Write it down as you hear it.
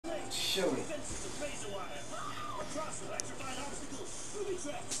Show me.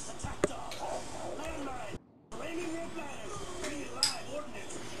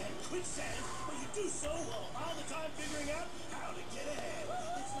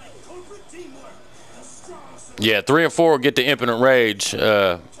 Yeah, 3 and 4 will get the Impotent Rage.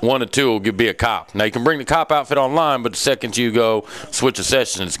 1 and 2 will be a cop. Now, you can bring the cop outfit online, but the second you go switch a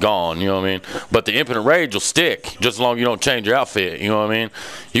session, it's gone. You know what I mean? But the Impotent Rage will stick just as long as you don't change your outfit. You know what I mean?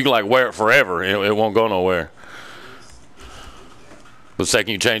 You can, like, wear it forever. It won't go nowhere. The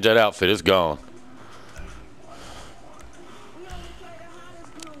second you change that outfit, it's gone.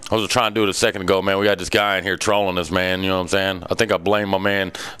 I was trying to do it a second ago, man. We got this guy in here trolling us, man. You know what I'm saying? I think I blame my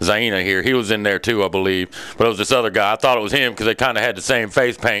man Zaina here. He was in there too, I believe. But it was this other guy. I thought it was him because they kind of had the same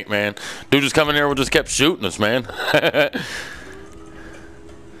face paint, man. Dude just come in there and just kept shooting us, man.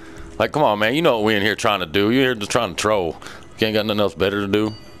 Like, come on, man. You know what we in here trying to do. You're here just trying to troll. You ain't got nothing else better to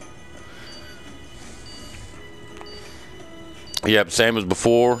do. Yep, same as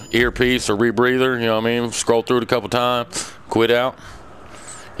before. Earpiece or rebreather, you know what I mean? Scroll through it a couple times. Quit out.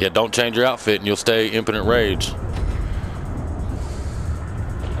 Yeah, don't change your outfit and you'll stay Impotent Rage.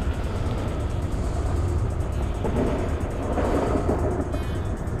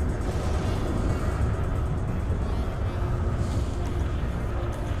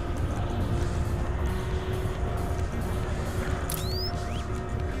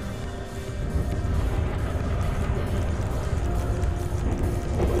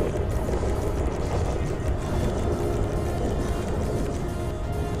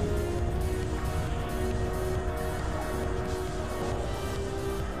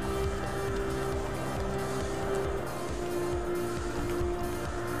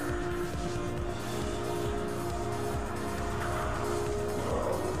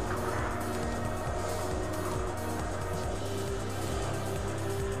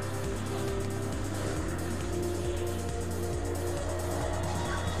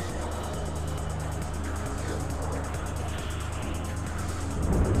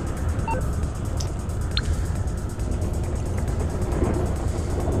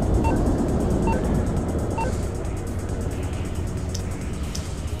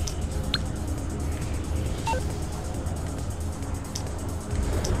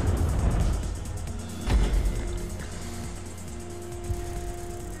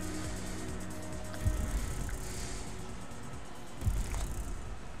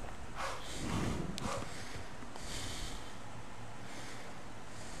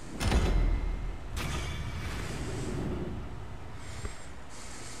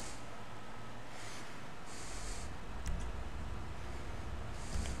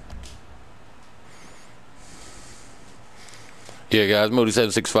 Yeah, guys,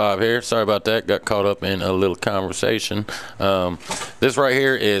 Moody765 here. Sorry about that. Got caught up in a little conversation. This right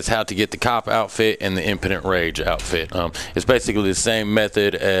here is how to get the cop outfit and the Impotent Rage outfit. It's basically the same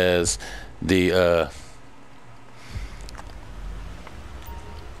method as the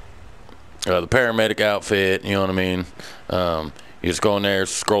paramedic outfit. You know what I mean? You just go in there,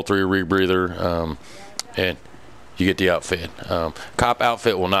 scroll through your rebreather, and you get the outfit. Cop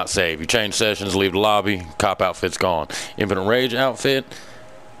outfit will not save. You change sessions, leave the lobby, cop outfit's gone. Impotent Rage outfit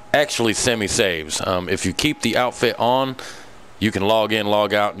actually semi-saves. If you keep the outfit on, you can log in,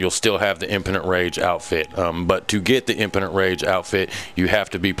 log out, and you'll still have the Impotent Rage outfit. But to get the Impotent Rage outfit, you have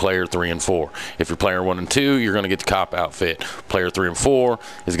to be player 3 and 4. If you're player 1 and 2, you're going to get the cop outfit. Player 3 and 4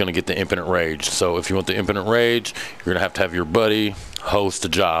 is going to get the Impotent Rage. So if you want the Impotent Rage, you're going to have your buddy host a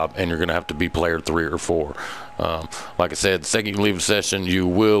job, and you're going to have to be player 3 or 4. Like I said, the second you leave a session, you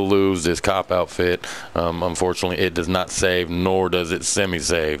will lose this cop outfit. Unfortunately, it does not save, nor does it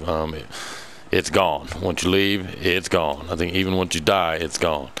semi-save. It's gone. Once you leave, it's gone. I think even once you die, it's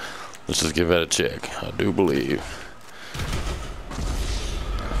gone. Let's just give that a check. I do believe.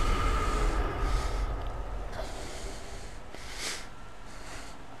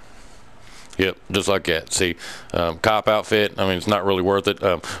 Yep, just like that. See, cop outfit, I mean, it's not really worth it,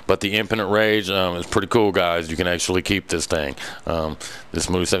 but the Impotent Rage is pretty cool, guys. You can actually keep this thing. This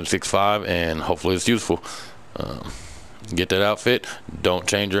Moody765, and hopefully it's useful. Get that outfit, don't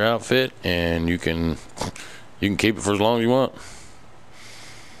change your outfit, and you can keep it for as long as you want.